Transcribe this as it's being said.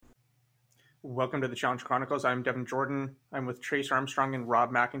Welcome to the Challenge Chronicles. I'm Devin Jordan. I'm with Trace Armstrong and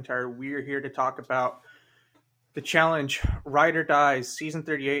Rob McIntyre. We are here to talk about the Challenge Ride or Dies, Season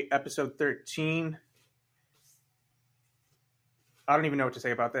 38, Episode 13. I don't even know what to say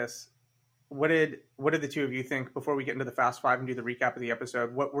about this. What did the two of you think before we get into the Fast Five and do the recap of the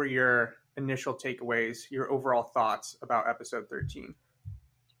episode? What were your initial takeaways, your overall thoughts about Episode 13?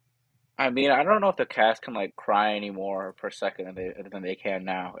 I mean, I don't know if the cast can like cry anymore per second than they can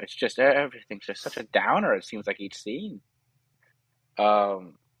now. It's just everything's just such a downer. It seems like each scene.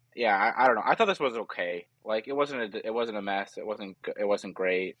 Um, yeah, I don't know. I thought this was okay. Like it wasn't a mess. It wasn't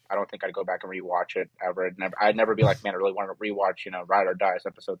great. I don't think I'd go back and rewatch it ever. I'd never be like, man, I really want to rewatch, Ride or Dies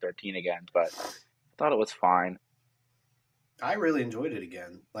episode 13 again. But I thought it was fine. I really enjoyed it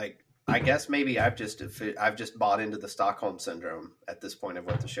again. Like, I guess maybe I've just bought into the Stockholm syndrome at this point of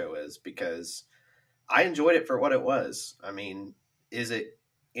what the show is, because I enjoyed it for what it was. I mean, is it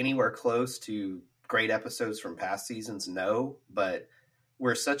anywhere close to great episodes from past seasons? No, but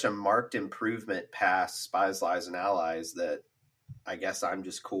we're such a marked improvement past Spies, Lies, and Allies that I guess I'm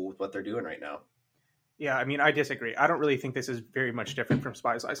just cool with what they're doing right now. Yeah, I mean, I disagree. I don't really think this is very much different from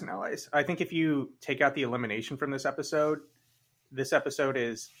Spies, Lies, and Allies. I think if you take out the elimination from this episode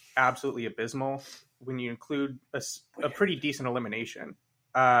is absolutely abysmal. When you include a pretty decent elimination,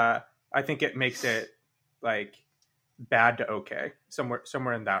 I think it makes it like bad to okay,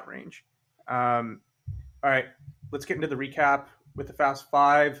 somewhere in that range. All right, let's get into the recap with the Fast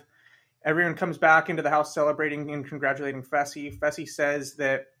Five. Everyone comes back into the house celebrating and congratulating Fessy. Fessy says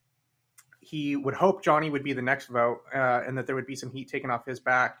that he would hope Johnny would be the next vote, and that there would be some heat taken off his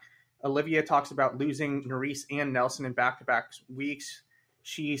back. Olivia talks about losing Nurys and Nelson in back-to-back weeks.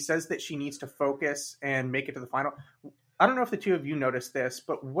 She says that she needs to focus and make it to the final. I don't know if the two of you noticed this,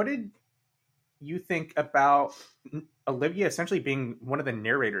 but what did you think about Olivia essentially being one of the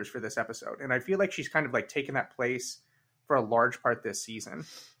narrators for this episode? And I feel like she's kind of like taken that place for a large part this season.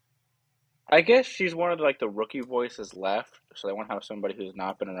 I guess she's one of the rookie voices left, so they want to have somebody who's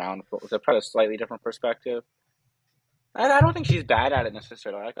not been around with a slightly different perspective. I don't think she's bad at it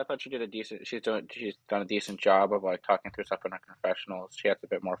necessarily. I thought she's done a decent job of like talking through stuff in her confessionals. She has a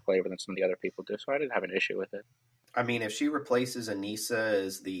bit more flavor than some of the other people do, so I didn't have an issue with it. I mean, if she replaces Anissa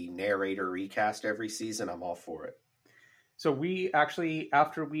as the narrator recast every season, I'm all for it. So we actually,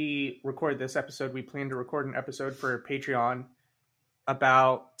 after we record this episode, we plan to record an episode for Patreon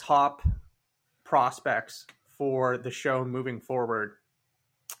about top prospects for the show moving forward.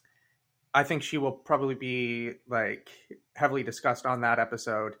 I think she will probably be like heavily discussed on that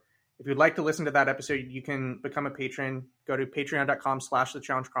episode. If you'd like to listen to that episode, you can become a patron. Go to patreon.com/The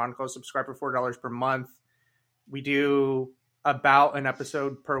Challenge Chronicles. Subscribe for $4 per month. We do about an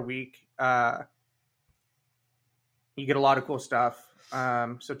episode per week. You get a lot of cool stuff.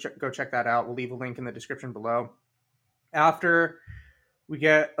 So go check that out. We'll leave a link in the description below. After we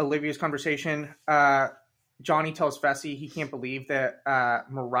get Olivia's conversation, Johnny tells Fessy he can't believe that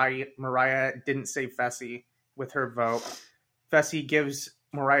Mariah didn't save Fessy with her vote. Fessy gives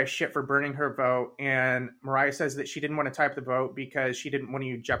Mariah shit for burning her vote, and Mariah says that she didn't want to type the vote because she didn't want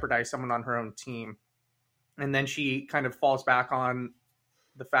to jeopardize someone on her own team. And then she kind of falls back on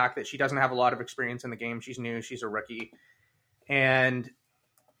the fact that she doesn't have a lot of experience in the game. She's new. She's a rookie. And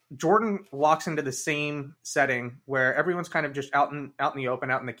Jordan walks into the same setting where everyone's kind of just out in the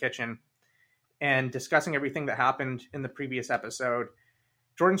open, out in the kitchen, and discussing everything that happened in the previous episode.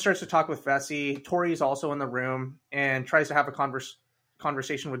 Jordan starts to talk with Fessy. Tori is also in the room and tries to have a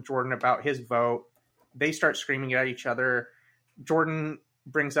conversation with Jordan about his vote. They start screaming at each other. Jordan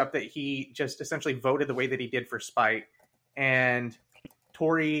brings up that he just essentially voted the way that he did for spite. And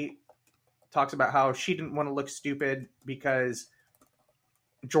Tori talks about how she didn't want to look stupid because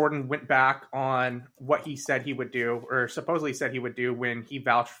Jordan went back on what he said he would do, or supposedly said he would do, when he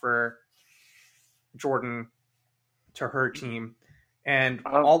vouched for Jordan to her team. And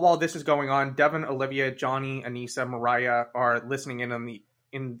all while this is going on, Devin, Olivia, Johnny, Anissa, Mariah are listening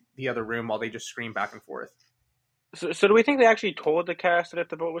in the other room while they just scream back and forth. So do we think they actually told the cast that if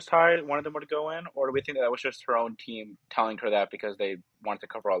the vote was tied, one of them would go in, or do we think that was just her own team telling her that because they wanted to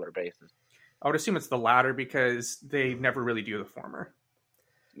cover all their bases? I would assume it's the latter because they never really do the former.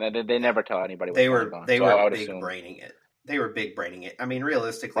 They never tell anybody. They were big braining it. They were big braining it. I mean,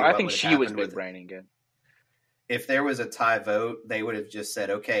 realistically, I think she was big braining it. If there was a tie vote, they would have just said,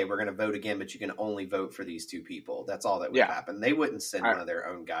 okay, we're going to vote again, but you can only vote for these two people. That's all that would happen. They wouldn't send one of their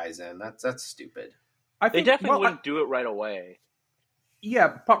own guys in. That's stupid. They definitely wouldn't do it right away. Yeah,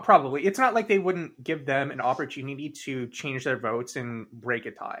 probably. It's not like they wouldn't give them an opportunity to change their votes and break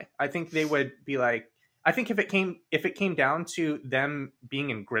a tie. I think they would be like, I think if it came down to them being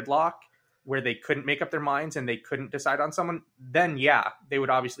in gridlock, where they couldn't make up their minds and they couldn't decide on someone, then yeah, they would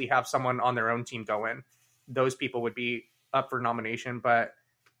obviously have someone on their own team go in. Those people would be up for nomination, but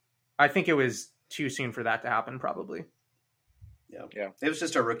I think it was too soon for that to happen, probably. Yeah. It was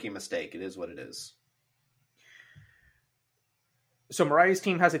just a rookie mistake. It is what it is. So Mariah's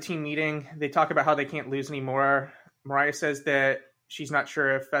team has a team meeting. They talk about how they can't lose anymore. Mariah says that she's not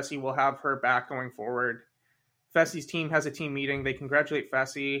sure if Fessy will have her back going forward. Fessy's team has a team meeting. They congratulate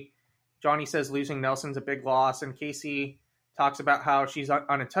Fessy. Johnny says losing Nelson's a big loss. And Casey talks about how she's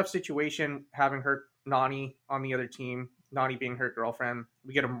on a tough situation having her Nany on the other team, Nany being her girlfriend.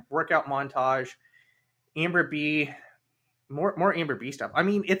 We get a workout montage. Amber B, more Amber B stuff. I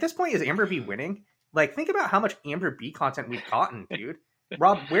mean, at this point, is Amber B winning? Like, think about how much Amber B content we've gotten, dude.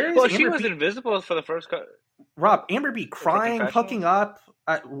 Rob, where is Well, Amber she was B? invisible for the first cut. Rob, Amber B crying, confessional? hooking up,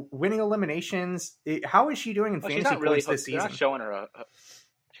 winning eliminations. How is she doing in Well, she's fantasy not really points this they're season? not showing her.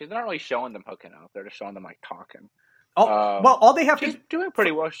 She's not really showing them hooking up. They're just showing them like talking. Well, all they have She's to doing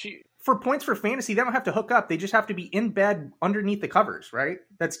pretty well. for points for fantasy, they don't have to hook up. They just have to be in bed underneath the covers, right?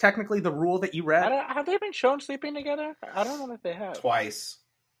 That's technically the rule that you read. Have they been shown sleeping together? I don't know if they have. Twice.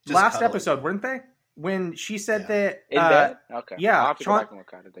 Just Last cuddling. episode, weren't they? When she said that, In bed? Okay. yeah, I'll have to go back and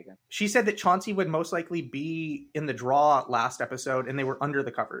look at it again. she said that Chauncey would most likely be in the draw last episode, and they were under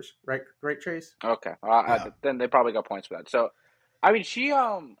the covers, right? Right, Trace? Okay. Then they probably got points for that. So, I mean,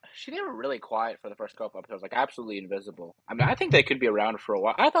 they were really quiet for the first couple episodes, like absolutely invisible. I mean, I think they could be around for a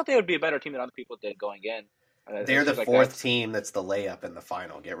while. I thought they would be a better team than other people did going in. They're the fourth team that's the layup in the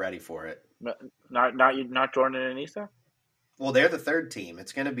final. Get ready for it. Not Jordan and Anissa? Well, they're the third team.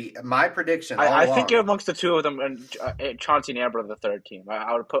 It's going to be my prediction. I think amongst the two of them, and Chauncey and Amber are the third team.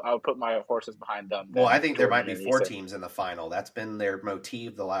 I would put my horses behind them. Well, I think there might Jordan be and four Anissa. teams in the final. That's been their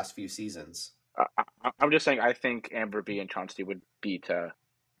motif the last few seasons. I'm just saying. I think Amber B and Chauncey would beat. Jordan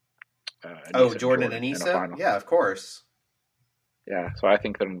and in the Anissa? final. Yeah, of course. Yeah, so I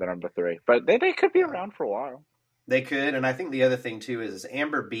think they're number 3, but they could be around for a while. They could, and I think the other thing too is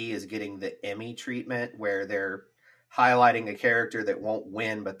Amber B is getting the Emmy treatment where they're highlighting a character that won't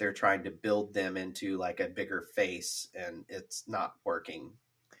win, but they're trying to build them into like a bigger face, and it's not working.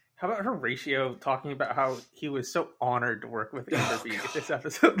 How about her ratio talking about how he was so honored to work with Amber B this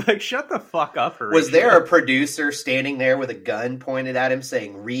episode? Like, shut the fuck up, her Was ratio. there a producer standing there with a gun pointed at him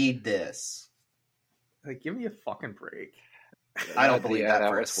saying, "Read this"? Like, give me a fucking break. I don't believe that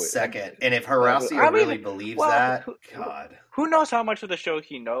for a was weird. second. And if Horacio I mean, really believes well, that, God. Who knows how much of the show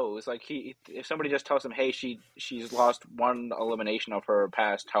he knows? Like if somebody just tells him, "Hey, she's lost one elimination of her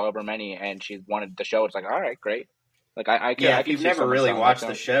past however many, and she wanted the show," it's like, all right, great. Like I can. Yeah, I if can you've see never someone really selling watched that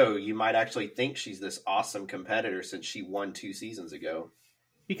the show, you might actually think she's this awesome competitor since she won 2 seasons ago.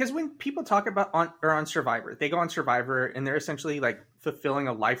 Because when people talk about on Survivor, they go on Survivor and they're essentially like fulfilling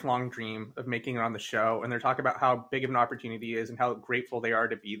a lifelong dream of making it on the show, and they're talking about how big of an opportunity it is and how grateful they are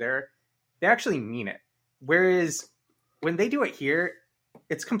to be there. They actually mean it. Whereas when they do it here,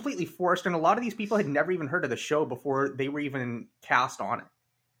 it's completely forced, and a lot of these people had never even heard of the show before they were even cast on it.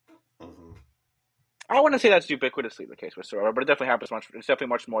 Mm-hmm. I wouldn't say that's ubiquitously the case with Survivor, but it definitely happens much. It's definitely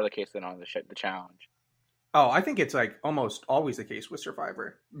much more the case than on the challenge. Oh, I think it's like almost always the case with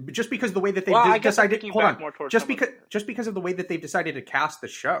Survivor, just because the way that they Well, I guess I'm decided. thinking Hold back on, more towards just some of because of the way that they've decided to cast the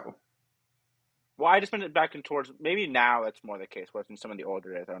show. Well, I just meant it back in towards maybe now that's more the case. Whereas in some of the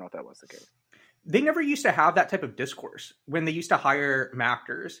older days, I don't know if that was the case. They never used to have that type of discourse when they used to hire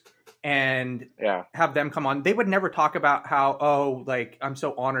actors and Yeah. have them come on. They would never talk about how, like, I'm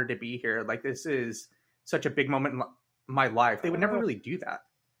so honored to be here. Like, this is such a big moment in my life. They would never really do that.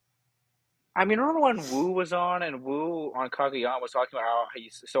 I mean, remember when Wu was on, and Wu on Kagayan was talking about how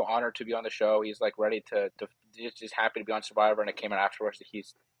he's so honored to be on the show. He's like ready to just happy to be on Survivor, and it came out afterwards that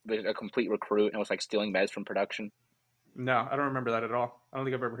he's a complete recruit and was like stealing meds from production. No, I don't remember that at all. I don't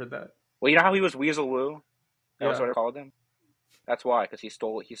think I've ever heard that. Well, you know how he was Weasel Wu? That was Yeah. what I called him. That's why, because he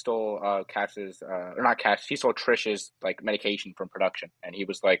stole Cass's or not Cass. He stole Trish's like medication from production, and he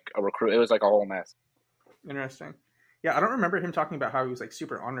was like a recruit. It was like a whole mess. Interesting. Yeah, I don't remember him talking about how he was like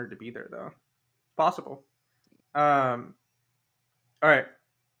super honored to be there though. Possible. All right.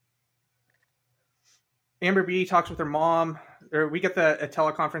 Amber B talks with her mom. Or we get a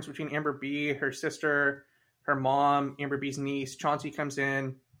teleconference between Amber B, her sister, her mom, Amber B's niece. Chauncey comes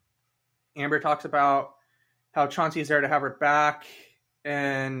in. Amber talks about how Chauncey's there to have her back,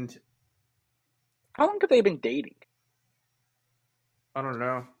 and How long have they been dating? I don't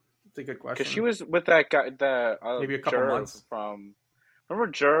know. It's a good question. Because she was with that guy, Maybe a couple Jerv months. from.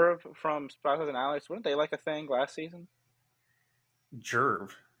 Remember Jerv from Spouses and Allies? Weren't they like a thing last season? Jerv.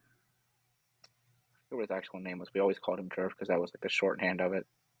 I forget what his actual name was. We always called him Jerv because that was like the shorthand of it.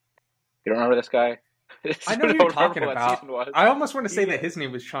 You don't remember this guy? I know who you're talking what about. season was. I almost want to say Yeah. that his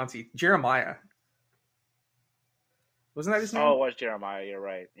name was Chauncey. Jeremiah. Wasn't that his name? Oh, it was Jeremiah. You're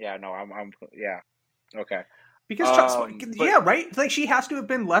right. Yeah, no, yeah. Okay. Because but- yeah, right. Like she has to have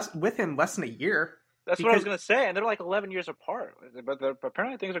been with him less than a year. That's what I was gonna say, and they're like 11 years apart. But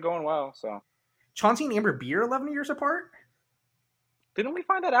apparently things are going well. So Chauncey and Amber B are 11 years apart. didn't we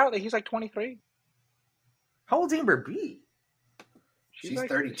find that out that he's like 23? How old's Amber B? She's like,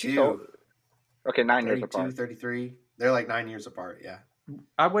 32. she's old. Okay, 9 years 32, apart. 33. They're like 9 years apart, yeah.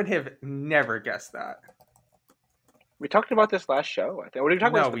 I would have never guessed that. We talked about this last show. I think. What did we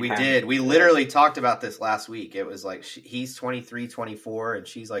talk No, about? We did. We literally talked about this last week. It was like he's 23, 24, and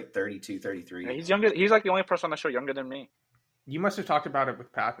she's like 32, 33. Yeah, he's younger. He's like the only person on the show younger than me. You must have talked about it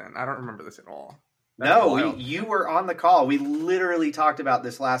with Pat then. I don't remember this at all. That's No, wild. you were on the call. We literally talked about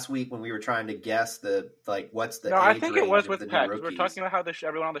this last week when we were trying to guess what's the No, age I think it range was of with the new Pat. 'Cause We're rookies. talking about how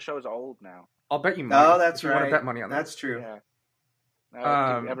everyone on the show is old now. I'll bet you money. Oh, that's if you want right. to bet money on that. That's true. Yeah.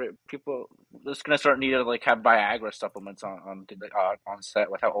 People just gonna start needing to like have Viagra supplements on set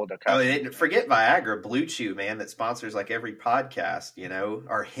with how old their Oh, cast. and forget Viagra, Blue Chew, man, that sponsors like every podcast,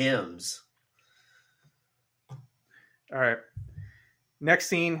 our hymns. All right. Next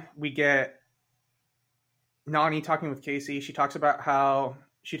scene, we get Nani talking with Casey. She talks about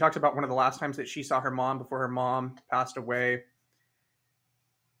one of the last times that she saw her mom before her mom passed away.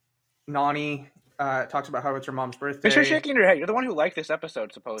 Nani talks about how it's her mom's birthday. You're shaking your head. You're the one who liked this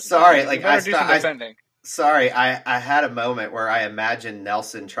episode, supposedly. Sorry, You like better do some I defending. sorry, I had a moment where I imagined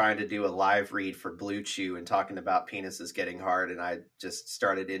Nelson trying to do a live read for Blue Chew and talking about penises getting hard, and I just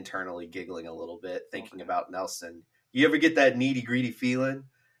started internally giggling a little bit, thinking about Nelson. You ever get that needy greedy feeling?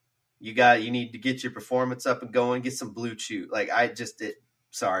 You need to get your performance up and going, get some Blue Chew. Like I just did.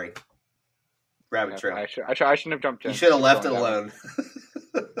 Sorry, rabbit trail. I shouldn't have jumped in. You should have left it Going down.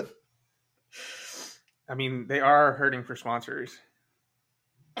 alone. I mean, they are hurting for sponsors.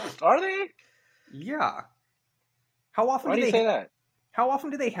 Are they? Yeah. How often Why do you say that? How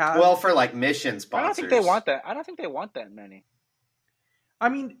often do they have? Well, for like mission sponsors. I don't think they want that. I don't think they want that many. I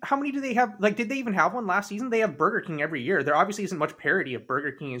mean, how many do they have? Like, did they even have one last season? They have Burger King every year. There obviously isn't much parity if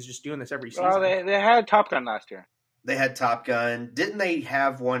Burger King is just doing this every season. Well, they had Top Gun last year. They had Top Gun. Didn't they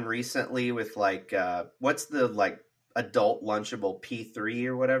have one recently with like what's the like adult lunchable P3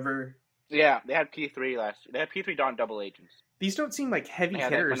 or whatever? Yeah, they had P3 last year. They had P3 Dawn Double Agents. These don't seem like heavy Yeah,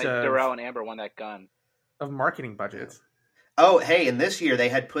 hitters when Darrell and Amber won that gun. of marketing budgets. Oh, hey, and this year they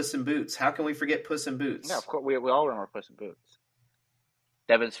had Puss in Boots. How can we forget Puss in Boots? Yeah, of course. We all remember Puss in Boots.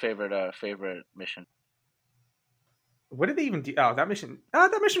 Devin's favorite mission. What did they even do? Oh, that mission.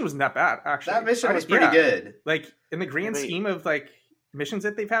 That mission wasn't that bad, actually. That mission was pretty good. Like, in the grand scheme of, like, missions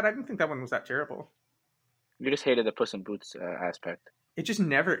that they've had, I didn't think that one was that terrible. You just hated the Puss in Boots aspect. It just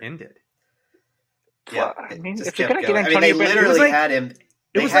never ended. Yeah, Well, I mean, just if you're kept gonna get going. They Antonio literally like- had him. it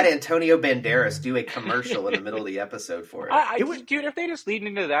They was had like- Antonio Banderas do a commercial in the middle of the episode for it. Dude, if they just lead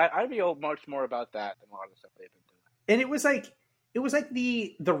into that, I'd be much more about that than a lot of the stuff they've been doing. And it was like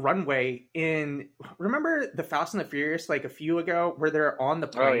the runway in, remember the Fast and the Furious, like a few ago, where they're on the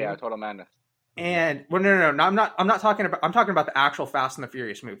plane? Oh yeah, Total Madness. And well, no, I'm not talking about. I'm talking about the actual Fast and the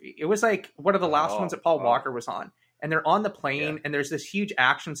Furious movie. It was like one of the last ones that Paul Walker was on, and they're on the plane, and there's this huge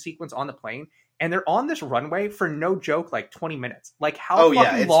action sequence on the plane, and they're on this runway for no joke, like 20 minutes. Like how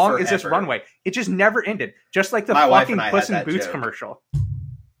fucking it's long is this forever. runway? It just never ended. Just like the My wife fucking and I Puss had in that Boots joke. commercial.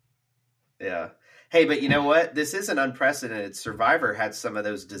 Yeah. Hey, but you know what? This isn't unprecedented. Survivor had some of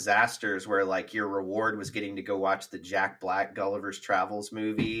those disasters where like your reward was getting to go watch the Jack Black Gulliver's Travels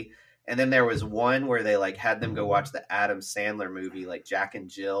movie. And then there was one where they like had them go watch the Adam Sandler movie, like Jack and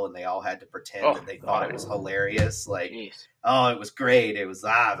Jill, and they all had to pretend that they thought it was hilarious. Like, Jeez. oh, it was great. It was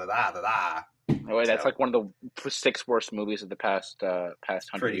da da da da da. No way, that's So- like one of the 6 worst movies of the past 100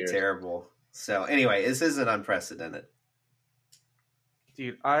 Pretty years. terrible. So anyway, this isn't unprecedented.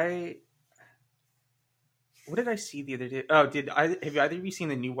 Dude, what did I see the other day? Oh, have either of you seen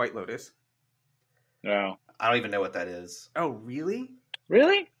the new White Lotus? No. I don't even know what that is. Oh, really?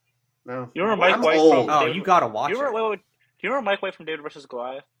 Really? No, You remember Mike I'm White old. from Oh, David- you gotta watch Do you it remember, do you remember Mike White from David vs.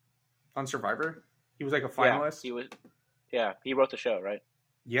 Goliath? on Survivor. He was like a finalist. Yeah, he wrote the show, right?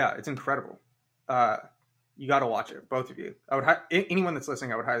 Yeah, it's incredible. You got to watch it, both of you. I would anyone that's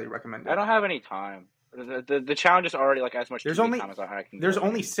listening, I would highly recommend it. I don't have any time. The challenge is already like as much There's TV only- time as I can. There's get.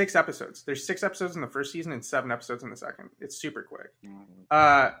 only 6 episodes. There's 6 episodes in the first season and 7 episodes in the second. It's super quick.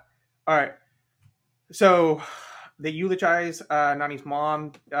 Mhm. All right. So they eulogize Nani's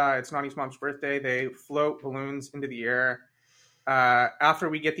mom. It's Nani's mom's birthday. They float balloons into the air. After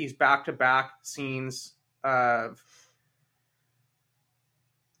we get these back-to-back scenes of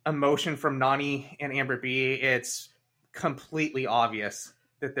emotion from Nany and Amber B, it's completely obvious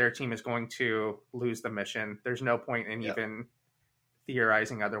that their team is going to lose the mission. There's no point in even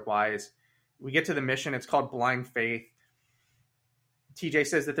theorizing otherwise. We get to the mission. It's called Blind Faith. TJ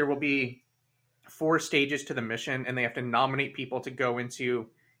says that there will be 4 stages to the mission, and they have to nominate people to go into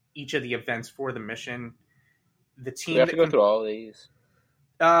each of the events for the mission. The team we have to go through all of these.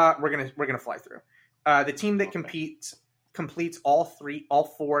 We're gonna fly through. The team that completes all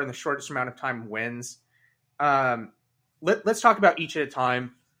 4 in the shortest amount of time wins. Let's talk about each at a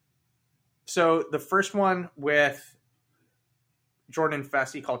time. So the first one with Jordan and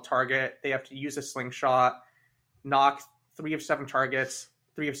Fessy, called Target. They have to use a slingshot, knock 3 of 7 targets.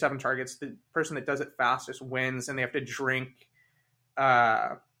 3 of 7 targets. The person that does it fastest wins, and they have to drink.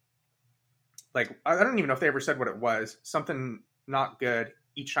 I don't even know if they ever said what it was. Something not good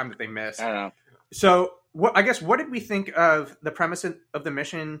each time that they miss. I don't know. So, what did we think of the premise of the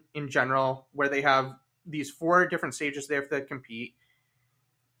mission in general, where they have these 4 different stages they have to compete?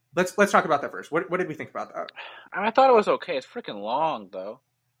 Let's talk about that first. What did we think about that? I thought it was okay. It's freaking long, though.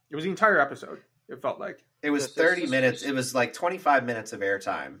 It was the entire episode. It felt like it was 30 minutes. It was like 25 minutes of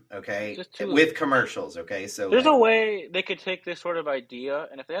airtime. Okay, with commercials. Okay, so there's a way they could take this sort of idea,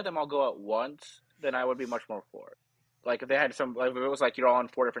 and if they had them all go at once, then I would be much more for it. Like if they had some, like if it was like you're all on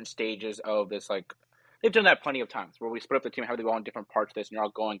 4 different stages of this, like they've done that plenty of times where we split up the team, have them go on different parts of this, and you're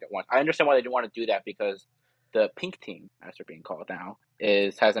all going at once. I understand why they didn't want to do that because the pink team, as they're being called now,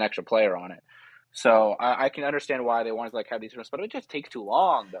 has an extra player on it. So I can understand why they wanted to have these, but it just takes too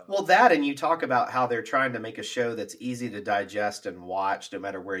long, though. Well, that, and you talk about how they're trying to make a show that's easy to digest and watch, no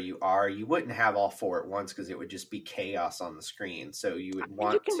matter where you are. You wouldn't have all 4 at once because it would just be chaos on the screen. So you would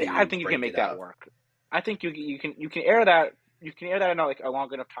want to. I think you can make that work. I think you can air that. You can air that in like a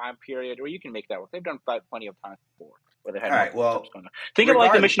long enough time period, or you can make that work. They've done plenty of times before where they had. All right. Well, think of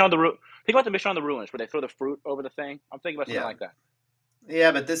like the mission on the Think about the mission on the ruins where they throw the fruit over the thing. I'm thinking about something like that.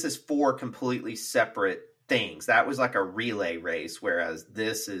 Yeah, but this is 4 completely separate things. That was like a relay race, whereas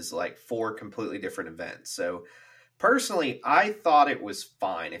this is like 4 completely different events. So personally, I thought it was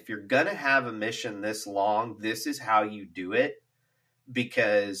fine. If you're going to have a mission this long, this is how you do it,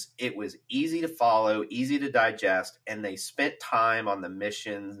 because it was easy to follow, easy to digest, and they spent time on the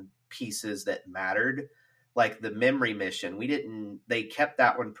mission pieces that mattered. Like the memory mission, they kept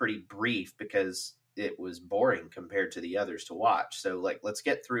that one pretty brief because it was boring compared to the others to watch. So like, let's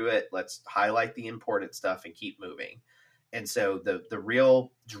get through it. Let's highlight the important stuff and keep moving. And so the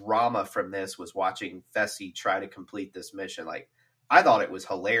real drama from this was watching Fessy try to complete this mission. Like, I thought it was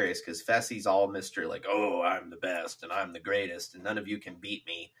hilarious because Fessy's all Mr. like, oh, I'm the best and I'm the greatest and none of you can beat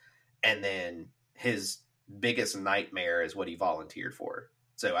me. And then his biggest nightmare is what he volunteered for.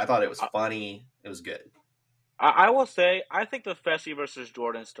 So I thought it was funny. It was good. I will say, I think the Fessy versus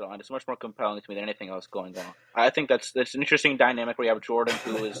Jordan storyline is much more compelling to me than anything else going on. I think that's an interesting dynamic where you have Jordan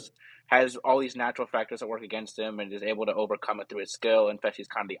who has all these natural factors that work against him and is able to overcome it through his skill, and Fessy's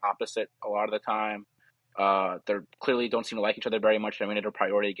kind of the opposite a lot of the time. They clearly don't seem to like each other very much. I mean, it's a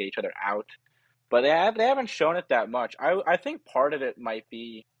priority to get each other out. But they haven't shown it that much. I think part of it might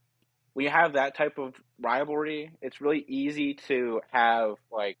be when you have that type of rivalry, it's really easy to have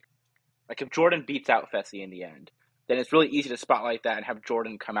like if Jordan beats out Fessy in the end, then it's really easy to spotlight that and have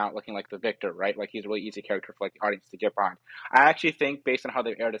Jordan come out looking like the victor, right? Like he's a really easy character for like the audience to get behind. I actually think, based on how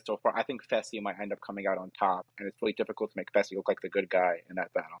they've aired it so far, I think Fessy might end up coming out on top, and it's really difficult to make Fessy look like the good guy in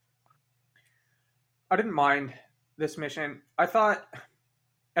that battle. I didn't mind this mission. I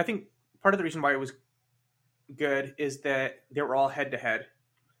think part of the reason why it was good is that they were all head to head.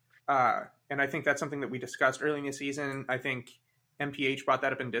 And I think that's something that we discussed early in the season. I think MPH brought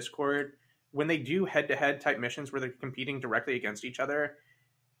that up in Discord. When they do head-to-head type missions where they're competing directly against each other,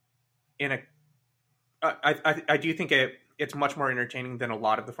 I do think it's much more entertaining than a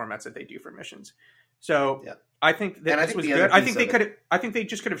lot of the formats that they do for missions. So yeah. I think that this was good. I think they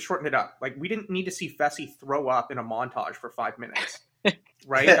just could have shortened it up. Like, we didn't need to see Fessy throw up in a montage for 5 minutes,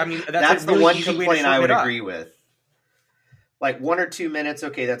 right? I mean, that's the one complaint I would agree with. Like 1 or 2 minutes,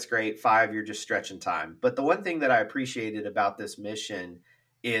 okay, that's great. 5, you're just stretching time. But the one thing that I appreciated about this mission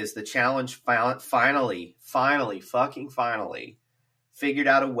is the challenge finally figured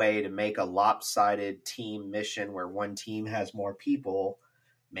out a way to make a lopsided team mission where one team has more people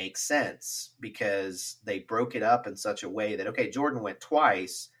make sense, because they broke it up in such a way that, okay, Jordan went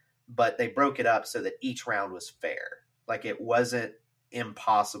twice, but they broke it up so that each round was fair. Like, it wasn't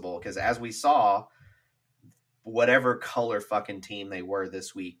impossible, because as we saw, whatever color fucking team they were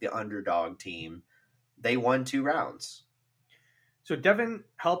this week, the underdog team, they won 2 rounds. So Devin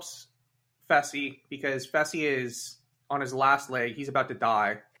helps Fessy because Fessy is on his last leg. He's about to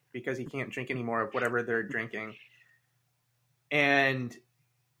die. because he can't drink any more of whatever they're drinking. And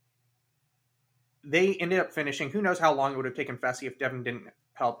they ended up finishing. Who knows how long it would have taken Fessy if Devin didn't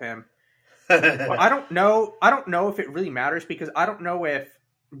help him. Well, I don't know if it really matters, because I don't know if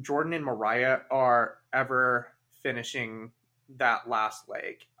Jordan and Mariah are ever finishing that last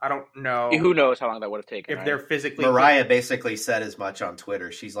leg. I don't know. Who knows how long that would have taken? If they're physically. Mariah basically said as much on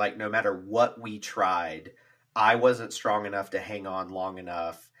Twitter. She's like, no matter what we tried, I wasn't strong enough to hang on long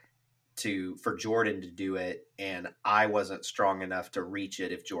enough for Jordan to do it, and I wasn't strong enough to reach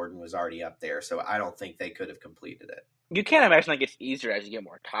it if Jordan was already up there. So I don't think they could have completed it. You can't imagine it gets easier as you get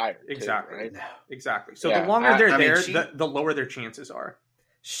more tired. Exactly. Too, right? No. Exactly. So the longer they're there, the lower their chances are.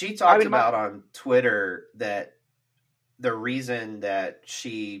 She talked about on Twitter that the reason that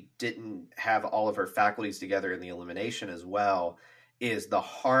she didn't have all of her faculties together in the elimination as well is the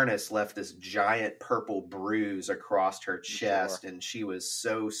harness left this giant purple bruise across her chest, and she was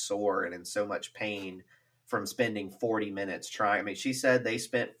so sore and in so much pain from spending 40 minutes trying. I mean, she said they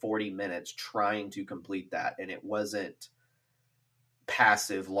spent 40 minutes trying to complete that, and it wasn't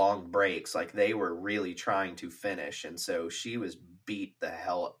passive long breaks. Like, they were really trying to finish, and so she was beat the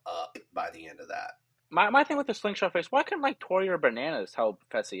hell up by the end of that. My thing with the slingshot face, why couldn't like Tori or Bananas help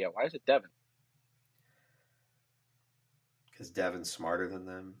Fessy out? Why is it Devin? Because Devin's smarter than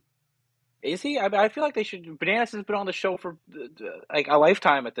them. Is he? I feel like they should. Bananas has been on the show for like a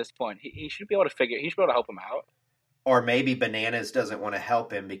lifetime at this point. He should be able to he should be able to help him out. Or maybe Bananas doesn't want to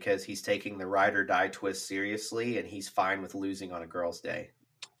help him because he's taking the ride or die twist seriously, and he's fine with losing on a girl's day.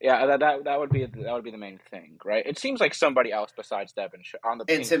 Yeah, that would be the main thing, right? It seems like somebody else besides Devin on the.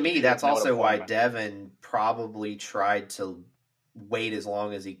 And to me, that's also why Devin probably tried to wait as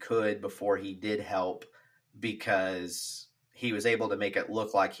long as he could before he did help, because he was able to make it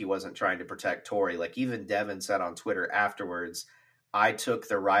look like he wasn't trying to protect Tori. Like, even Devin said on Twitter afterwards, I took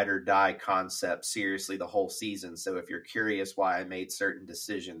the ride or die concept seriously the whole season. So if you're curious why I made certain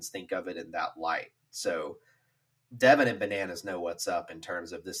decisions, think of it in that light. So Devin and Bananas know what's up in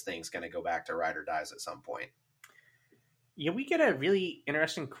terms of this thing's going to go back to ride or dies at some point. Yeah, we get a really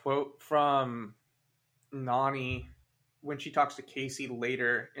interesting quote from Nany when she talks to Casey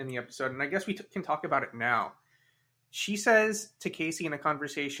later in the episode. And I guess we can talk about it now. She says to Casey in a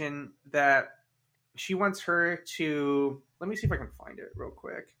conversation that she wants her to... Let me see if I can find it real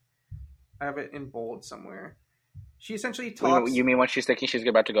quick. I have it in bold somewhere. She essentially talks... You mean when she's thinking she's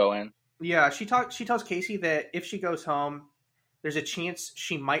about to go in? Yeah, she tells Casey that if she goes home, there's a chance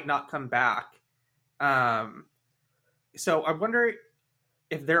she might not come back. So I wonder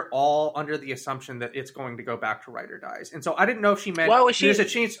if they're all under the assumption that it's going to go back to ride or dies. And so I didn't know if she meant there's a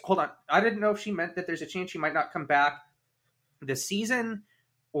chance. Hold on. I didn't know if she meant that there's a chance she might not come back this season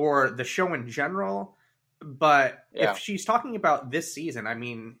or the show in general. But if she's talking about this season, I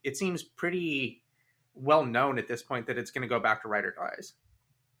mean, it seems pretty well known at this point that it's going to go back to ride or dies.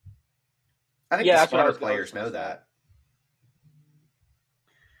 I think the smarter players know that.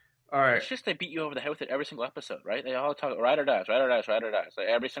 All right. It's just they beat you over the head with it every single episode, right? They all talk ride or dies, ride or dies, ride or dies. Like,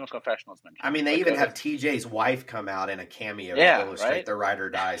 every single confessional is mentioned. I mean, they even have TJ's wife come out in a cameo to illustrate the ride or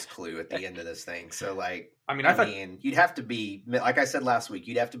dies clue at the end of this thing. So, like, I mean, you'd have to be, like I said last week,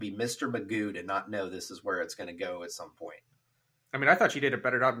 you'd have to be Mr. Magoo to not know this is where it's going to go at some point. I mean, I thought she did a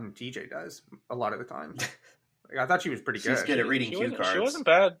better job than TJ does a lot of the time. Like, I thought she was pretty good. She's good at reading cue cards. She wasn't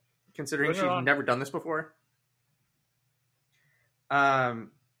bad. Considering she's never done this before.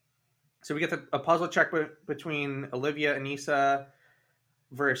 So we get a puzzle check between Olivia, Aneesa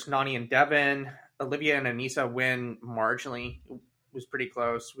versus Nany and Devin. Olivia and Aneesa win marginally. It was pretty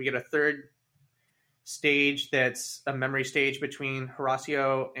close. We get a third stage that's a memory stage between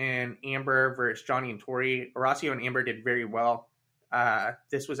Horacio and Amber versus Johnny and Tori. Horacio and Amber did very well.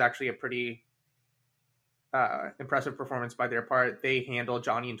 This was actually a pretty impressive performance by their part. They handled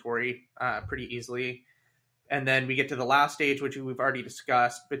Johnny and Tori pretty easily. And then we get to the last stage, which we've already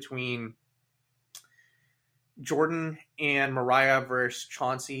discussed, between Jordan and Mariah versus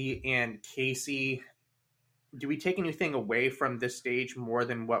Chauncey and Casey. Do we take anything away from this stage more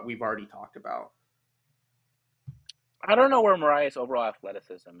than what we've already talked about? I don't know where Mariah's overall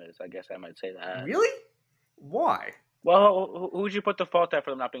athleticism is. I guess I might say that. Really? Why? Well, who would you put the fault at for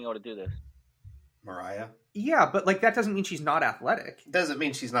them not being able to do this? Mariah. Yeah, but like that doesn't mean she's not athletic. Doesn't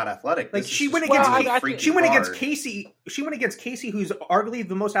mean she's not athletic. Like she went against Casey. She went against Casey, who's arguably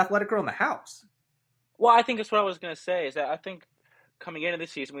the most athletic girl in the house. Well, I think that's what I was going to say. Is that I think coming into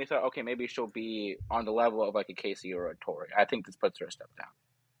this season, we thought, okay, maybe she'll be on the level of like a Casey or a Tori. I think this puts her a step down.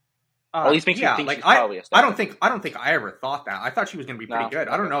 At least makes you think she's probably a step down. I don't think I ever thought that. I thought she was going to be pretty good.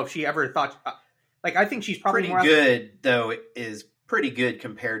 I don't know if she ever thought. Like I think she's probably pretty good, though. Is pretty good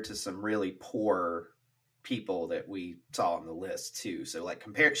compared to some really poor people that we saw on the list too. So like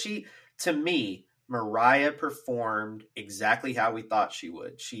to me, Mariah performed exactly how we thought she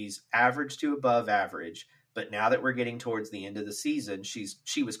would. She's average to above average, but now that we're getting towards the end of the season, she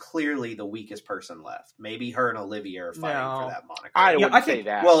was clearly the weakest person left. Maybe her and Olivia are fighting for that moniker. I wouldn't say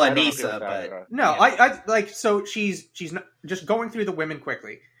that. Well, Anissa, but no, I like, so she's not, just going through the women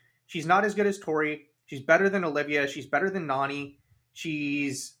quickly. She's not as good as Tori. She's better than Olivia. She's better than Nany.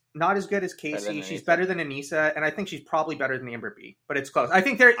 She's not as good as Casey. She's better than Anissa, and I think she's probably better than Amber B. But it's close. I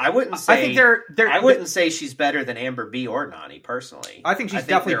think they're. I wouldn't say she's better than Amber B or Nany personally. I think she's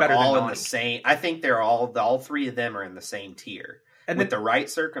definitely better than Nany. In the same. I think they're all three of them are in the same tier. And with the right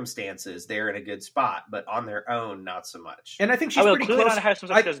circumstances, they're in a good spot, but on their own, not so much. And I think she's pretty close. I have some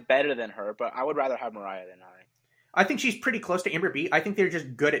stuff that's better than her, but I would rather have Mariah than Nany. I think she's pretty close to Amber B. I think they're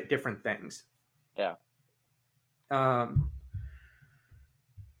just good at different things. Yeah.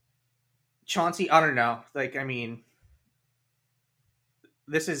 Chauncey, I don't know. Like, I mean,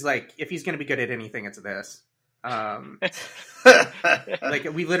 this is like, if he's going to be good at anything, it's this. Like,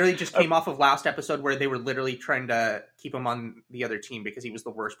 we literally just came off of last episode where they were literally trying to keep him on the other team because he was the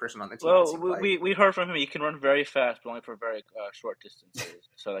worst person on the team. Well, we heard from him. He can run very fast, but only for very short distances.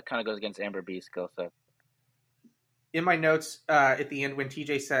 So that kind of goes against Amber B's skill set. In my notes at the end, when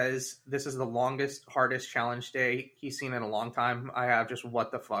TJ says this is the longest, hardest challenge day he's seen in a long time, I have just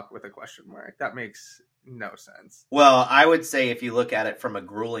what the fuck with a question mark. That makes no sense. Well, I would say if you look at it from a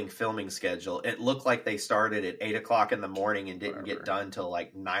grueling filming schedule, it looked like they started at 8 o'clock in the morning and didn't get done till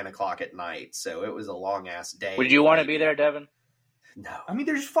like 9 o'clock at night. So it was a long ass day. Would you want to be there, Devin? No. I mean,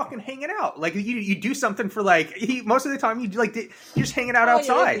 they're just fucking hanging out. Like, you do something for like, most of the time you're just hanging out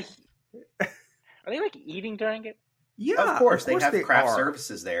outside. Are they like eating during it? Yeah, of course they have craft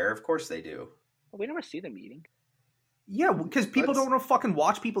services there. Of course they do. We never see them eating. Yeah, because people don't want to fucking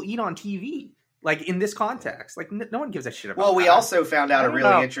watch people eat on TV. Like, in this context. Like, no one gives a shit about that. Well, we also found out a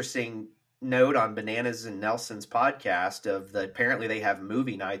really interesting note on Bananas and Nelson's podcast of apparently they have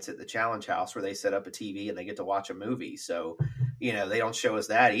movie nights at the Challenge House where they set up a TV and they get to watch a movie. So, they don't show us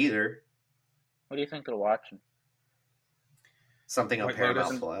that either. What do you think they're watching? Something on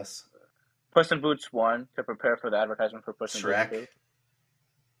Paramount Plus. Puss in Boots 1 to prepare for the advertisement for Puss in Boots 2.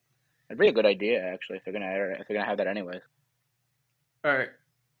 It'd be a good idea, actually, if they're gonna have that anyways. All right.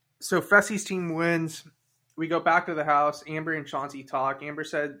 So Fessy's team wins. We go back to the house. Amber and Chauncey talk. Amber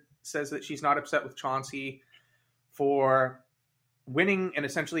says that she's not upset with Chauncey for winning and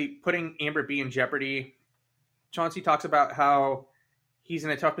essentially putting Amber B in jeopardy. Chauncey talks about how he's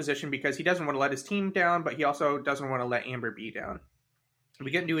in a tough position because he doesn't want to let his team down, but he also doesn't want to let Amber B down. We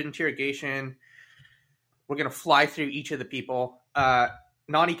get into an interrogation. We're going to fly through each of the people.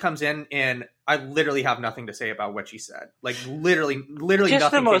 Nany comes in, and I literally have nothing to say about what she said. Like, literally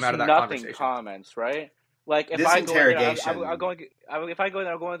just nothing came out of that conversation. Comments, right? Like, if I go there, if I go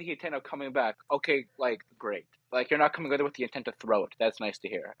there, I'm going with the intent of coming back. Okay, like, great. Like, you're not coming there with the intent to throw it. That's nice to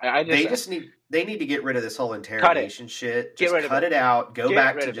hear. They need to get rid of this whole interrogation shit. Just cut it out. Go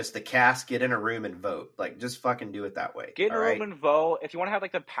back to just the cast, get in a room and vote. Like, just fucking do it that way. Get in a room and vote. If you want to have,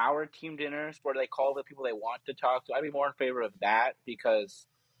 like, the power team dinners where they call the people they want to talk to, I'd be more in favor of that because...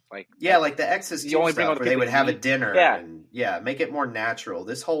 like the X's stuff where they would have a dinner and make it more natural.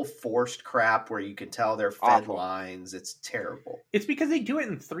 This whole forced crap where you can tell they're fed lines, it's terrible. It's because they do it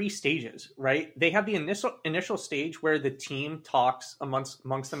in 3 stages, right? They have the initial stage where the team talks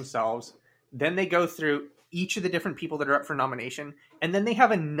amongst themselves. Then they go through each of the different people that are up for nomination. And then they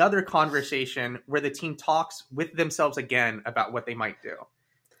have another conversation where the team talks with themselves again about what they might do.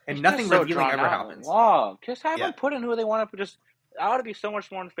 And nothing revealing ever happens. Long. Just have them put in who they want to just... I ought to be so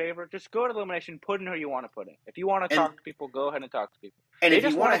much more in favor. Just go to elimination, put in who you want to put in. If you want to talk to people, go ahead and talk to people. And if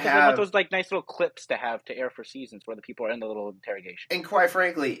you want to have those like nice little clips to have to air for seasons where the people are in the little interrogation. And quite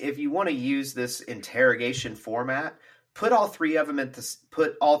frankly, if you want to use this interrogation format, put all three of them in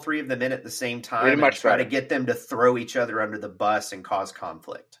at the same time and try to get them to throw each other under the bus and cause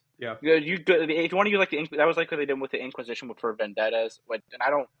conflict. Yeah, if you want to use like that was like what they did with the Inquisition for vendettas, and I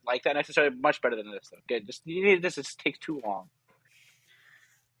don't like that necessarily. Much better than this. Though. This takes too long.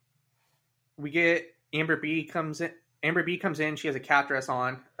 We get Amber B comes in. She has a cat dress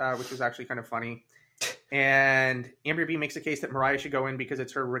on, which is actually kind of funny. And Amber B makes a case that Mariah should go in because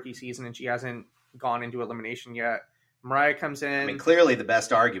it's her rookie season and she hasn't gone into elimination yet. Mariah comes in. I mean, clearly the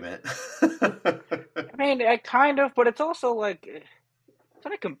best argument. I mean, kind of, but it's also like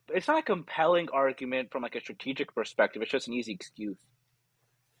it's not a compelling argument from like a strategic perspective. It's just an easy excuse.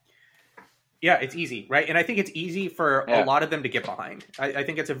 Yeah, it's easy, right? And I think it's easy for a lot of them to get behind. I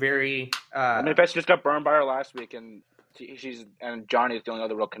think it's a very... I mean, Betsy just got burned by her last week, and and Johnny is the only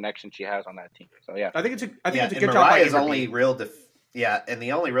other real connection she has on that team. So yeah, I think it's a Yeah, good and job by Mariah's Amber only B. real and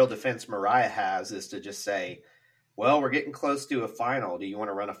the only real defense Mariah has is to just say, "Well, we're getting close to a final. Do you want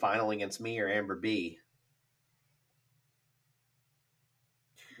to run a final against me or Amber B?"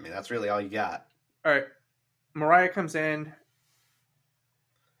 I mean, that's really all you got. All right. Mariah comes in.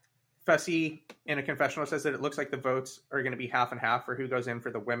 Fessy, in a confessional, says that it looks like the votes are going to be half and half for who goes in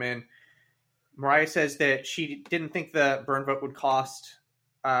for the women. Mariah says that she didn't think the burn vote would cost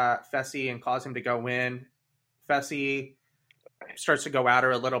Fessy and cause him to go in. Fessy starts to go at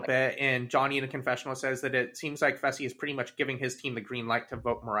her a little bit, and Johnny, in a confessional, says that it seems like Fessy is pretty much giving his team the green light to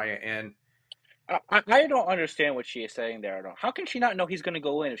vote Mariah in. I don't understand what she is saying there at all. How can she not know he's going to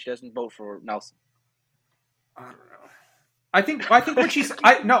go in if she doesn't vote for Nelson? I don't know. I think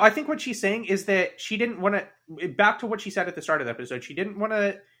what she's saying is that she didn't want to. Back to what she said at the start of the episode, she didn't want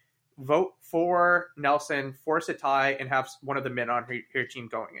to vote for Nelson, force a tie, and have one of the men on her team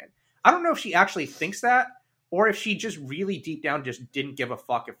going in. I don't know if she actually thinks that, or if she just really deep down just didn't give a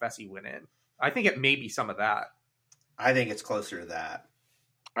fuck if Fessy went in. I think it may be some of that. I think it's closer to that.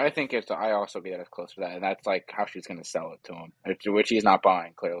 I also be that it's closer to that, and that's like how she's going to sell it to him, which he's not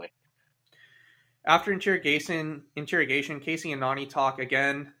buying, clearly. After interrogation, Casey and Nany talk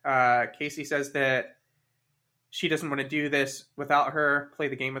again. Casey says that she doesn't want to do this without her, play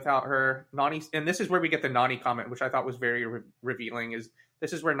the game without her. Nany, and this is where we get the Nany comment, which I thought was very revealing.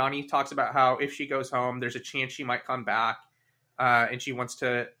 This is where Nany talks about how if she goes home, there's a chance she might come back, and she wants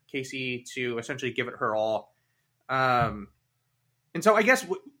Casey to essentially give it her all. And so I guess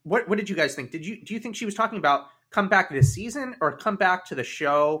what did you guys think? Do you think she was talking about come back this season or come back to the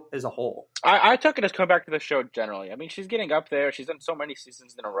show as a whole? I took it as come back to the show generally. I mean, she's getting up there. She's done so many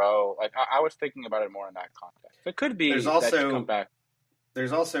seasons in a row. Like I was thinking about it more in that context. It could be that she come back.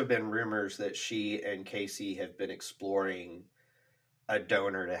 There's also been rumors that she and Casey have been exploring a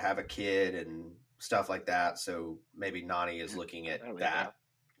donor to have a kid and stuff like that. So maybe Nany is looking at that.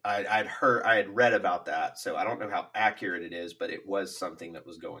 I had read about that, so I don't know how accurate it is, but it was something that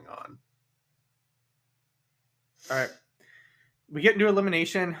was going on. All right. We get into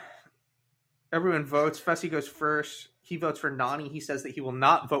elimination. Everyone votes. Fessy goes first. He votes for Nany. He says that he will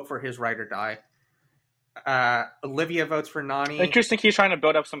not vote for his ride or die. Olivia votes for Nany. Interesting. He's trying to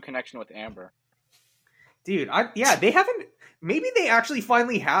build up some connection with Amber. Dude, they haven't. Maybe they actually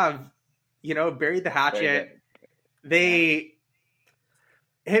finally have, buried the hatchet. They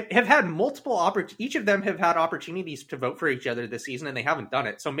have had multiple each of them have had opportunities to vote for each other this season, and they haven't done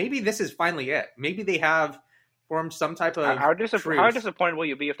it. So maybe this is finally it. Maybe they have formed some type of How disappointed will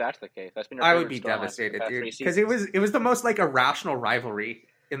you be if that's the case? That's been your I would be devastated, dude, because it was the most like irrational rivalry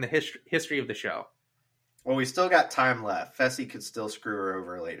in the history of the show. Well, we still got time left. Fessy could still screw her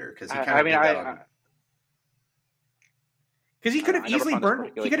over later because he kind of did that because he could have easily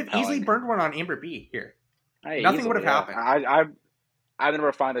burned. He could have easily burned one on Amber B here. Nothing would have happened. I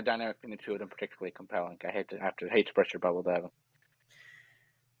never find the dynamic between the two of them particularly compelling. I hate to burst your bubble, Devin.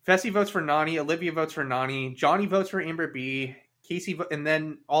 Fessy votes for Nany. Olivia votes for Nany. Johnny votes for Amber B. Casey and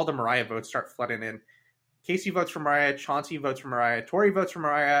then all the Mariah votes start flooding in. Casey votes for Mariah. Chauncey votes for Mariah. Tori votes for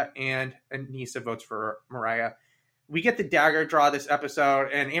Mariah, and Anissa votes for Mariah. We get the dagger draw this episode,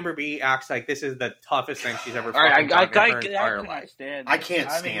 and Amber B acts like this is the toughest thing she's ever done in her entire life. I can't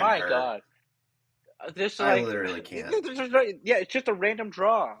stand her. My God. I literally can't. It's just a random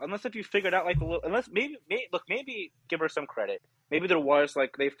draw. Unless if you figured out maybe give her some credit. Maybe there was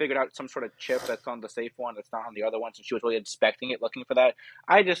they figured out some sort of chip that's on the safe one that's not on the other ones, and she was really inspecting it, looking for that.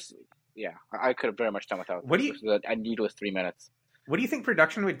 I could have very much done without. I need was 3 minutes. What do you think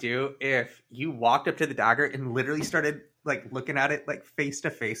production would do if you walked up to the dagger and literally started looking at it face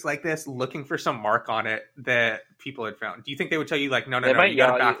to face like this, looking for some mark on it that people had found? Do you think they would tell you no, you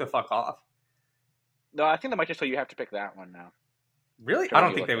gotta back the fuck off? No, I think they might just tell you have to pick that one now. Really? I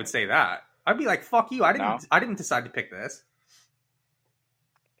don't think they would say that. I'd be like, fuck you. I didn't decide to pick this.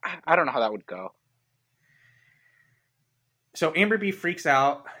 I don't know how that would go. So Amber B freaks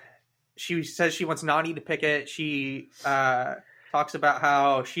out. She says she wants Nany to pick it. She talks about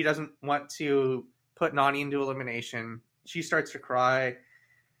how she doesn't want to put Nany into elimination. She starts to cry.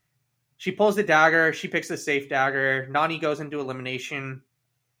 She pulls the dagger. She picks the safe dagger. Nany goes into elimination.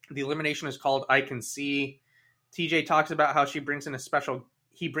 The elimination is called I Can See. TJ talks about how he brings in a special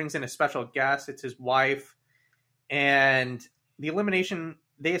guest. It's his wife. And the elimination,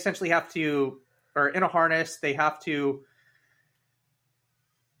 they essentially have to, or in a harness, they have to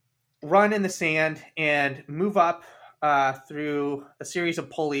run in the sand and move up through a series of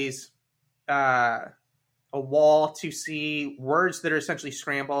pulleys, a wall to see words that are essentially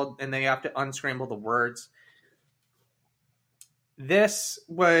scrambled, and they have to unscramble the words. This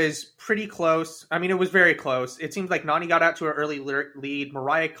was pretty close. I mean, it was very close. It seemed like Nani got out to an early lead.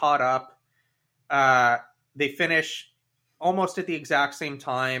 Mariah caught up. They finish almost at the exact same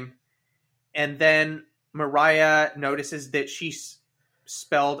time. And then Mariah notices that she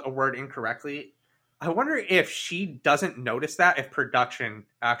spelled a word incorrectly. I wonder if she doesn't notice that, if production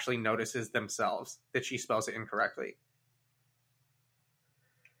actually notices themselves that she spells it incorrectly.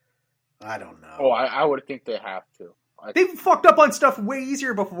 I don't know. Oh, I would think they have to. They've fucked up on stuff way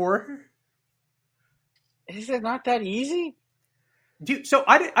easier before. Is it not that easy? Dude, so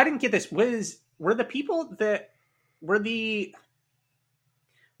I didn't get this. Were the people that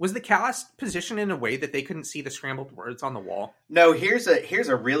was the cast positioned in a way that they couldn't see the scrambled words on the wall? No, here's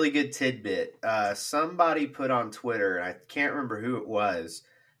a really good tidbit. Somebody put on Twitter, and I can't remember who it was,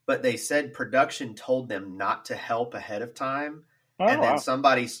 but they said production told them not to help ahead of time. Oh, And then wow.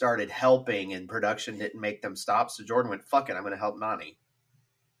 somebody started helping, and production didn't make them stop. So Jordan went, "Fuck it, I'm going to help Nani."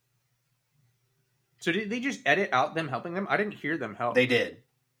 So did they just edit out them helping them? I didn't hear them help. They did.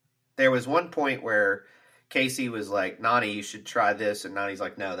 There was one point where Casey was like, "Nani, you should try this," and Nani's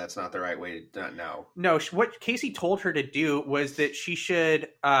like, "No, that's not the right way to do it." No. No, what Casey told her to do was that she should.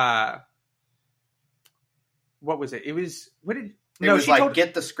 What was it? It was what did? It No, was she like told.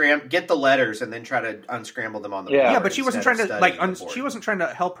 get the letters and then try to unscramble them on the Yeah. board. Yeah, but she wasn't instead trying of to like. studying the board. She wasn't trying to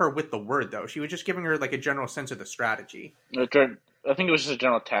help her with the word though. She was just giving her like a general sense of the strategy. I think it was just a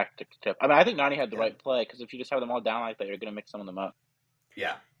general tactic tip. I mean, I think Nani had the right play, because if you just have them all down like that, you're going to mix some of them up.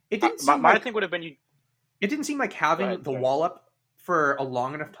 Yeah. It didn't seem My like thing would have been it didn't seem like having Right, the right. wall up for a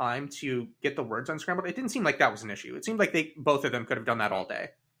long enough time to get the words unscrambled. It didn't seem like that was an issue. It seemed like both of them could have done that all day.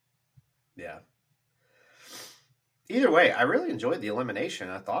 Yeah. Either way, I really enjoyed the elimination.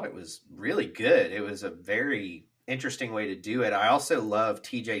 I thought it was really good. It was a very interesting way to do it. I also love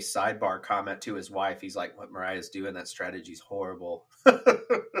TJ's sidebar comment to his wife. He's like, "What Mariah's doing, that strategy's horrible." I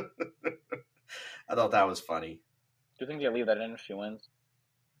thought that was funny. Do you think they'll leave that in if she wins?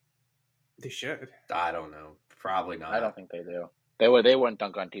 They should. I don't know. Probably not. I don't think they do. They wouldn't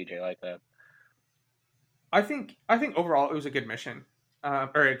dunk on TJ like that. I think overall it was a good mission,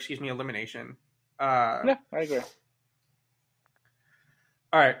 elimination. Yeah, I agree.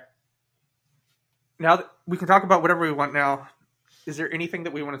 All right. Now that we can talk about whatever we want now. Is there anything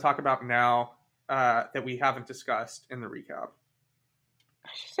that we want to talk about now that we haven't discussed in the recap?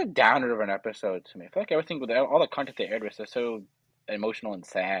 It's just a downer of an episode to me. I feel like everything with all the content they aired was just so emotional and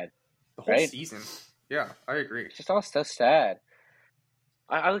sad. The whole Right? season. Yeah, I agree. It's just all so sad.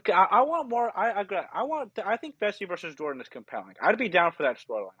 I want more. I think Fessy versus Jordan is compelling. I'd be down for that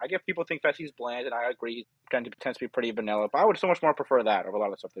storyline. I get people think Fessy's bland, and I agree. Tends to be pretty vanilla, but I would so much more prefer that over a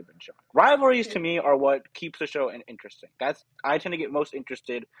lot of stuff they've been showing. Rivalries to me are what keeps the show interesting. I tend to get most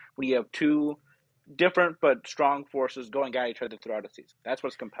interested when you have two different but strong forces going at each other throughout a season. That's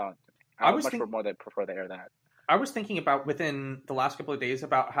what's compelling to me. I would prefer to air that. I was thinking about within the last couple of days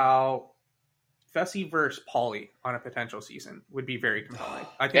about how Fessy versus Pauly on a potential season would be very compelling.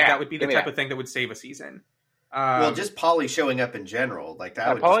 I think that would be the type of thing that would save a season. Well, just Pauly showing up in general, like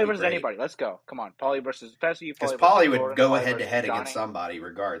that. Would Pauly just be versus great. anybody. Let's go. Come on, Pauly versus Fessy. Because Pauly would go head to head against somebody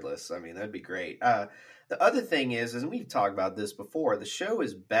regardless. I mean, that'd be great. The other thing is, and we've talked about this before, the show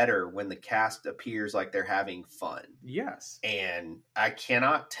is better when the cast appears like they're having fun. Yes. And I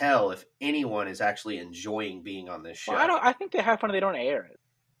cannot tell if anyone is actually enjoying being on this show. Well, I think they have fun and they don't air it.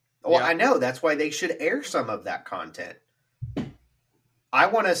 Well, Yeah. I know. That's why they should air some of that content. I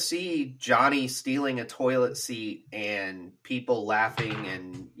want to see Johnny stealing a toilet seat and people laughing,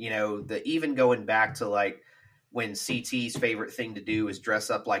 and even going back to like when CT's favorite thing to do is dress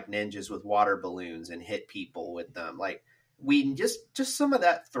up like ninjas with water balloons and hit people with them. Like we just some of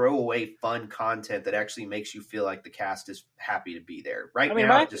that throwaway fun content that actually makes you feel like the cast is happy to be there. Right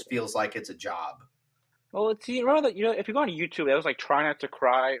now, it just feels like it's a job. Well, remember that if you go on YouTube, that was like Try Not to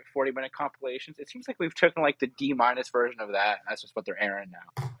Cry 40-minute compilations. It seems like we've taken like the D- version of that. And that's just what they're airing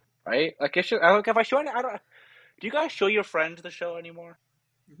now, right? Like if I show it, I don't. Do you guys show your friends the show anymore?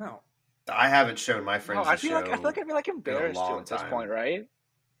 No. I haven't shown my friends the show. I feel like I'd be like embarrassed to at this point, right?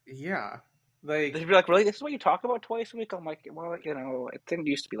 Yeah. Like They'd be like, really? This is what you talk about twice a week? I'm like, well, it didn't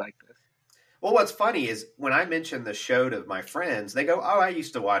used to be like this. Well, what's funny is when I mention the show to my friends, they go, "Oh, I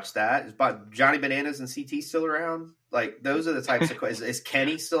used to watch that. Is Johnny Bananas and CT still around?" Like those are the types of questions. Is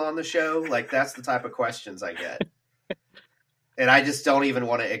Kenny still on the show? Like that's the type of questions I get. And I just don't even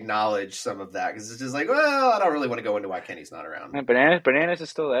want to acknowledge some of that because it's just like, well, I don't really want to go into why Kenny's not around. Man, Bananas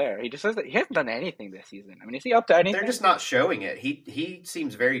is still there. He just says that he hasn't done anything this season. I mean, is he up to anything? They're just not showing it. He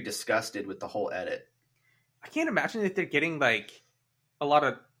seems very disgusted with the whole edit. I can't imagine that they're getting like a lot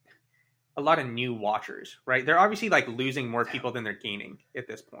of a lot of new watchers, right? They're obviously like losing more people than they're gaining at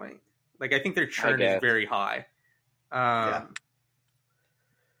this point. Like I think their churn is very high. Yeah.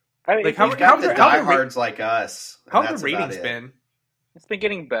 I mean, Like how the diehards like us? How have the ratings been? It's been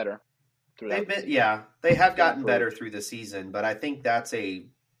getting better. They have gotten better through the season, but I think that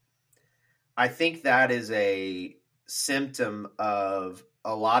is a symptom of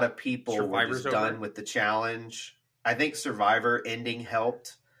a lot of people Survivor's were just done with the challenge. I think Survivor ending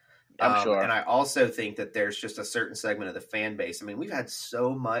helped. I'm sure. And I also think that there's just a certain segment of the fan base. I mean, we've had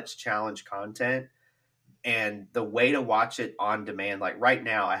so much challenge content, and the way to watch it on demand, like right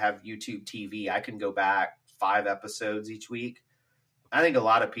now, I have YouTube TV. I can go back 5 episodes each week. I think a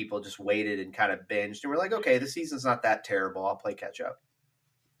lot of people just waited and kind of binged and were like, okay, the season's not that terrible. I'll play catch up.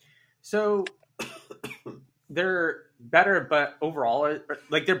 So they're better, but overall,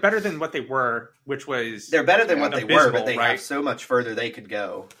 like they're better than what they were, which was they're better than what they were, but they right? have so much further they could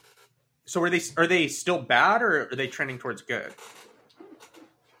go. So are they still bad, or are they trending towards good?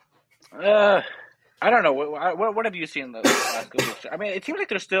 I don't know. What have you seen in the last couple of shows? I mean, it seems like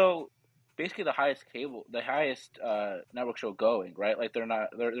they're still basically the highest network show going, right? Like they're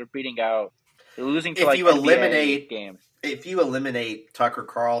beating out, they're losing to NBA games. If you eliminate Tucker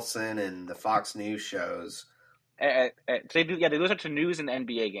Carlson and the Fox News shows, they lose to news and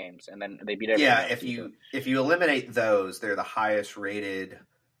NBA games, and then they beat everyone. Yeah, if you eliminate those, they're the highest rated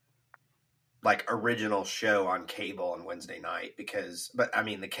like original show on cable on Wednesday night but I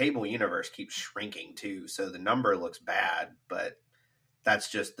mean the cable universe keeps shrinking too, so the number looks bad, but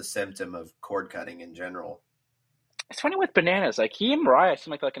that's just the symptom of cord cutting in general. It's funny with Bananas, like he and Mariah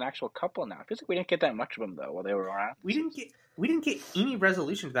seem like an actual couple now. It feels like we didn't get that much of them though while they were around. We didn't get any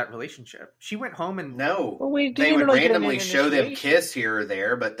resolution to that relationship. She went home and they would randomly show them kiss here or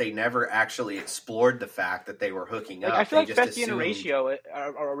there, but they never actually explored the fact that they were hooking up. I feel like Fessy and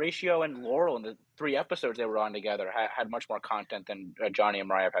Horatio and Laurel in the 3 episodes they were on together had much more content than Johnny and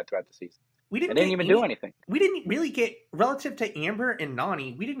Mariah have had throughout the season. They didn't even do anything. We didn't really get, relative to Amber and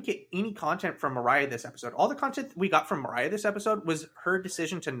Nany, we didn't get any content from Mariah this episode. All the content we got from Mariah this episode was her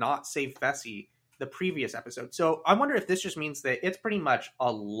decision to not save Fessy the previous episode. So I wonder if this just means that it's pretty much a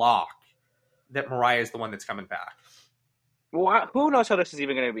lock that Mariah is the one that's coming back. Well, who knows how this is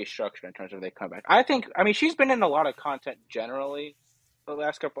even going to be structured in terms of they come back. I mean, she's been in a lot of content generally the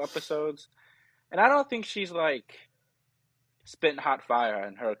last couple episodes, and I don't think she's like spitting hot fire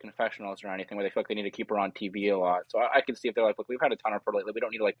in her confessionals or anything where they feel like they need to keep her on TV a lot. So I can see if they're like, look, we've had a ton of her lately. We don't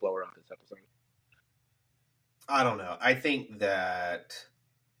need to like blow her up this episode. I don't know. I think that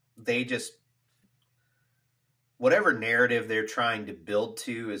they just, whatever narrative they're trying to build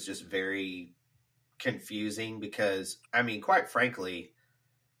to is just very confusing because, I mean, quite frankly,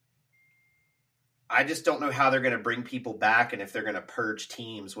 I just don't know how they're going to bring people back and if they're going to purge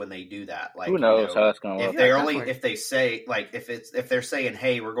teams when they do that. Like, who knows how that's going to work? If they say, like, if they're saying,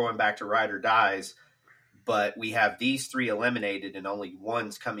 hey, we're going back to Ride or Dies, but we have these 3 eliminated and only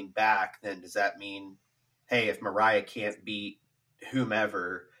one's coming back, then does that mean, hey, if Mariah can't beat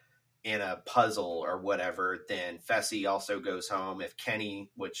whomever in a puzzle or whatever, then Fessy also goes home. If Kenny,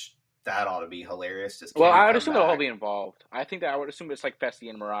 which that ought to be hilarious. I would assume they'll all be involved. I think that I would assume it's like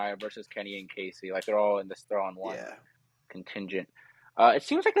Fessy and Mariah versus Kenny and Casey. Like they're all in this, they're on one contingent. It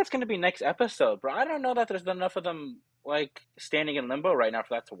seems like that's going to be next episode, but I don't know that there's enough of them like standing in limbo right now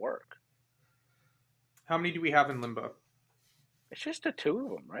for that to work. How many do we have in limbo? It's just the 2 of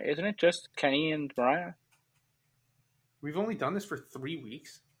them, right? Isn't it just Kenny and Mariah? We've only done this for 3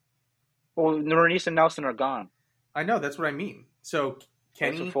 weeks. Well, Bernice and Nelson are gone. I know, that's what I mean. So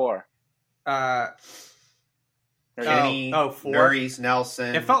Kenny, 4. Kenny, 4. Maurice,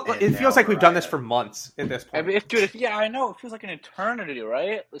 Nelson. It feels like we've done this for months at this point. I mean, I know. It feels like an eternity,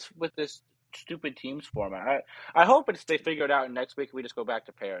 right? With this stupid teams format. I hope they figure it out, and next week we just go back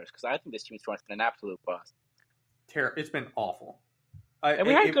to pairs because I think this teams format's been an absolute bust. It's been awful. And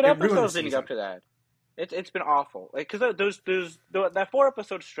we had good episodes leading up to that. It's been awful. Like because that 4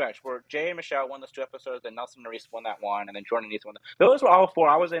 episode stretch where Jay and Michelle won those 2 episodes, then Nelson and Maurice won that one, and then Jordan and Ethan won that. Those were all 4.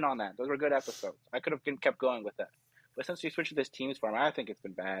 I was in on that. Those were good episodes. I could have kept going with that. But since we switched to this teams format, I think it's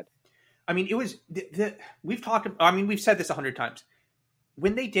been bad. I mean, it was we've talked. I mean, we've said this 100 times.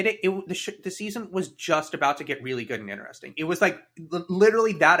 When they did it, the season was just about to get really good and interesting. It was like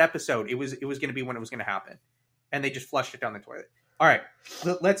literally that episode. It was going to be when it was going to happen, and they just flushed it down the toilet. All right,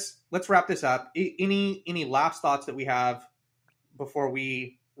 let's wrap this up. Any last thoughts that we have before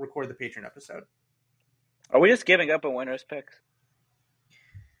we record the Patreon episode? Are we just giving up on winners picks?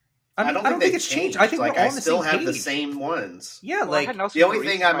 I don't think it's changed. I think like we're all I on the still same have page. the same ones. Yeah, the only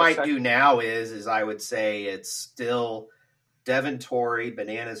thing I might do now is I would say it's still Devin Torrey,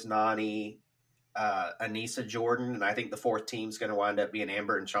 Bananas Nani, Anissa Jordan, and I think the fourth team's going to wind up being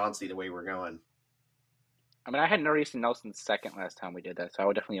Amber and Chauncey the way we're going. I mean, I had Nerys and Nelson second last time we did that, so I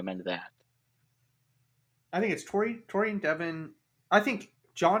would definitely amend that. I think it's Tori and Devin. I think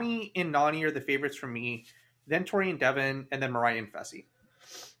Johnny and Nani are the favorites for me, then Tori and Devin, and then Mariah and Fessy.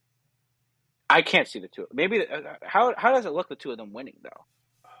 I can't see the two. Maybe how does it look the two of them winning though?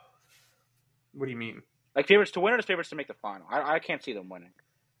 What do you mean? Like favorites to win or favorites to make the final? I can't see them winning.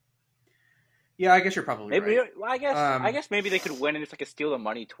 Yeah, I guess you're probably Maybe right. well, I guess maybe they could win and it's like a steal the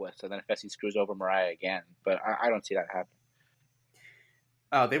money twist, and then Fessy screws over Mariah again. But I don't see that happening.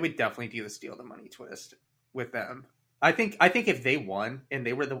 Oh, they would definitely do the steal the money twist with them. I think if they won and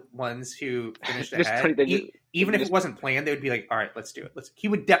they were the ones who finished ahead, even if it wasn't planned, they would be like, "All right, let's do it." He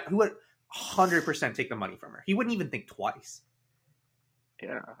would 100% take the money from her. He wouldn't even think twice.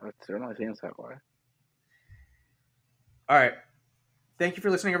 Yeah, it certainly seems that way. All right. Thank you for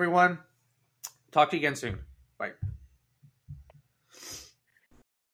listening, everyone. Talk to you again soon. Bye.